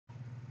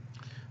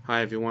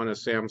Hi, if you want a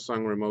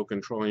Samsung remote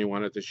control and you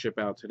want it to ship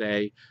out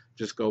today,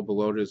 just go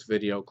below this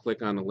video,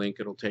 click on the link,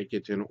 it'll take you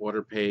to an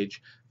order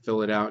page,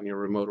 fill it out, and your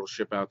remote will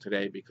ship out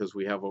today because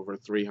we have over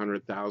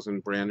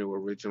 300,000 brand new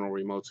original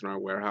remotes in our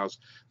warehouse.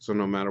 So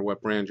no matter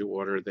what brand you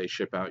order, they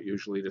ship out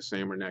usually the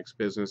same or next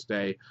business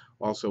day.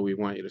 Also, we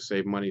want you to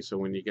save money, so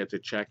when you get to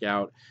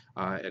checkout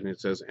and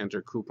it says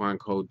enter coupon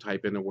code,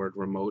 type in the word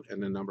remote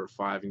and the number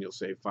 5 and you'll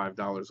save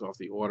 $5 off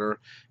the order.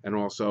 And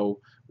also,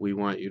 we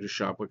want you to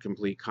shop with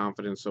complete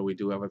confidence, so we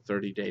do have a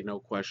 30-day no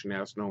question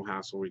asked, no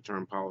hassle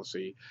return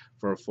policy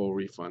for a full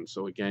refund.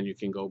 So again, you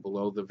can go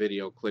below the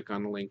video, click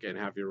on the link, and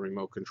have your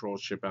remote control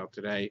ship out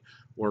today,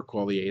 or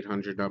call the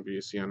 800 number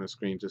you see on the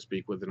screen to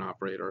speak with an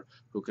operator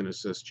who can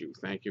assist you.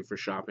 Thank you for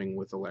shopping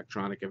with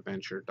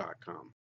electronicadventure.com.